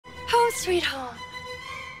Home sweet home.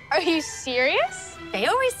 Are you serious? They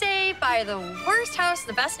always say, buy the worst house in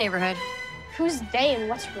the best neighborhood. Who's they and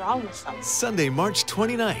what's wrong with them? Sunday, March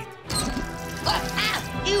 29th.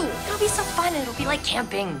 Ew! It'll be so fun. It'll be like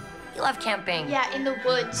camping. You love camping. Yeah, in the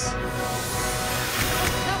woods.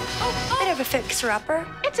 Bit of a fixer-upper.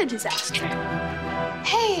 It's a disaster.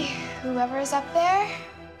 Hey, whoever's up there,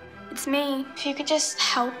 It's me. if you could just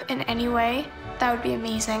help in any way, that would be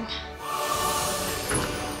amazing.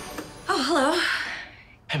 Oh, hello.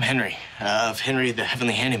 I'm Henry, of Henry the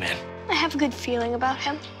Heavenly Handyman. I have a good feeling about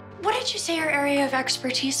him. What did you say your area of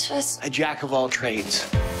expertise was? A jack of all trades.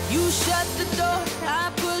 You shut the door,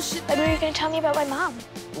 I push it. When were you going to tell me about my mom?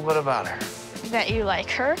 What about her? That you like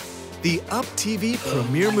her? The UPtv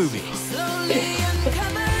premiere movie. Slowly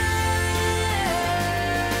uncover.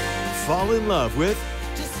 Fall in love with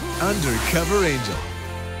Undercover Angel.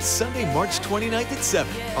 Sunday, March 29th at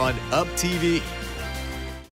 7 on UPtv.